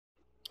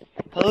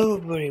Hello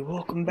everybody,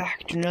 welcome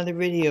back to another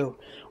video,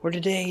 where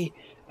today,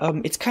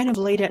 it's kind of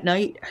late at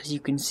night, as you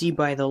can see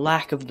by the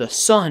lack of the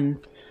sun.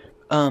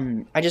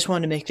 I just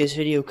wanted to make this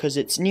video because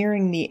it's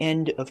nearing the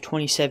end of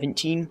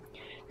 2017.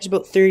 It's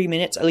about 30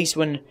 minutes, at least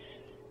when,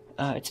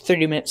 it's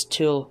 30 minutes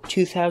till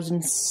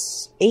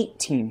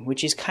 2018,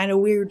 which is kind of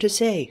weird to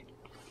say.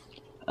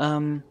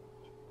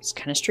 It's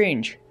kind of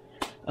strange.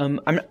 I'm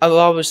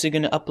obviously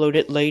going to upload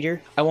it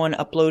later. I want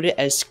to upload it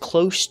as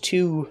close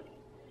to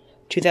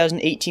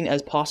 2018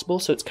 as possible,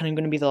 so it's kind of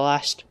going to be the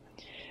last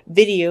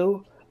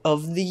video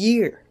of the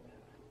year.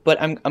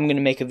 But I'm going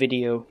to make a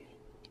video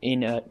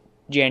in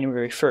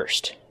January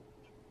 1st,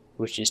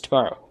 which is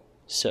tomorrow.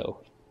 So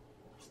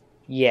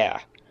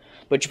yeah,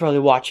 but you're probably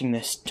watching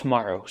this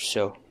tomorrow,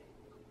 so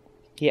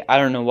yeah, I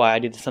don't know why I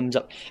did the thumbs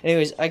up.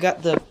 Anyways, I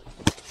got the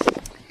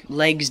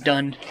legs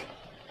done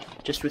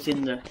just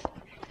within the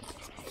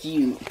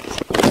few.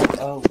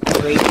 Oh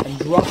great, I'm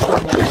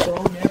dropping my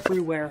phone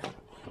everywhere.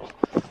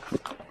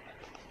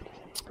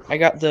 I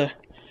got the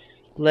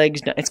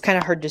legs done. It's kind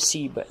of hard to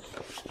see, but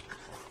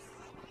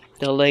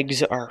the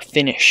legs are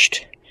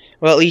finished.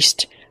 Well, at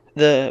least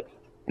the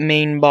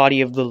main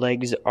body of the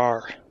legs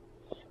are,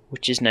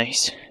 which is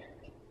nice.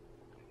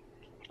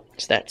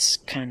 So that's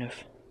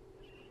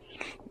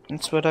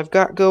what I've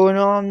got going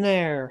on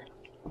there.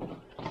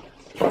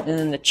 And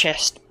then the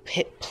chest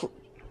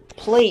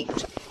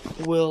plate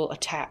will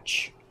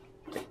attach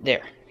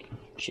there,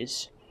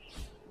 that's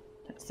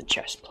the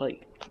chest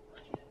plate.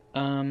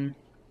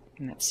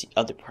 And that's the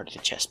other part of the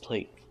chest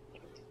plate.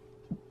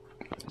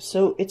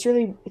 So it's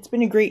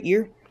been a great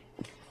year.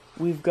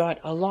 We've got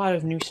a lot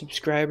of new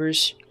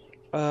subscribers.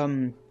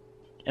 And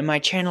my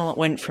channel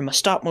went from a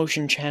stop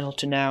motion channel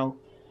to now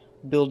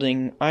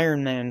building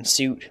Iron Man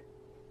suit,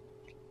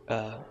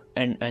 and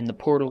the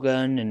portal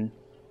gun, and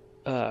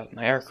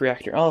my arc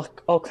reactor,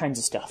 all kinds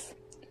of stuff.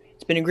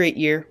 It's been a great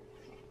year,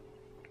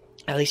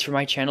 at least for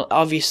my channel.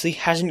 Obviously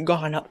hasn't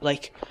gone up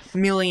like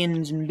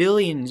millions and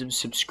billions of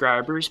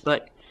subscribers,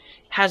 but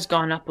has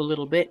gone up a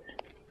little bit.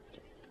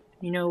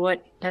 You know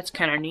what? That's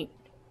kind of neat.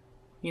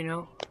 You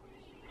know,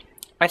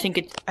 I think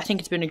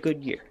it's been a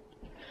good year.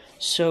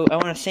 So I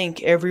want to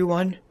thank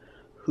everyone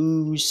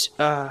who's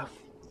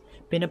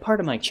been a part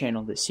of my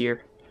channel this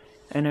year,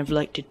 and I'd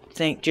like to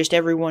thank just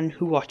everyone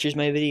who watches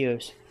my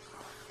videos.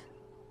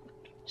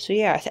 So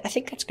yeah, I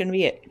think that's gonna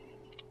be it.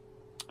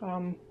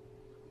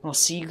 I'll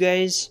see you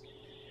guys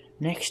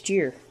next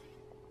year.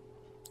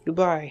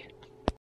 Goodbye.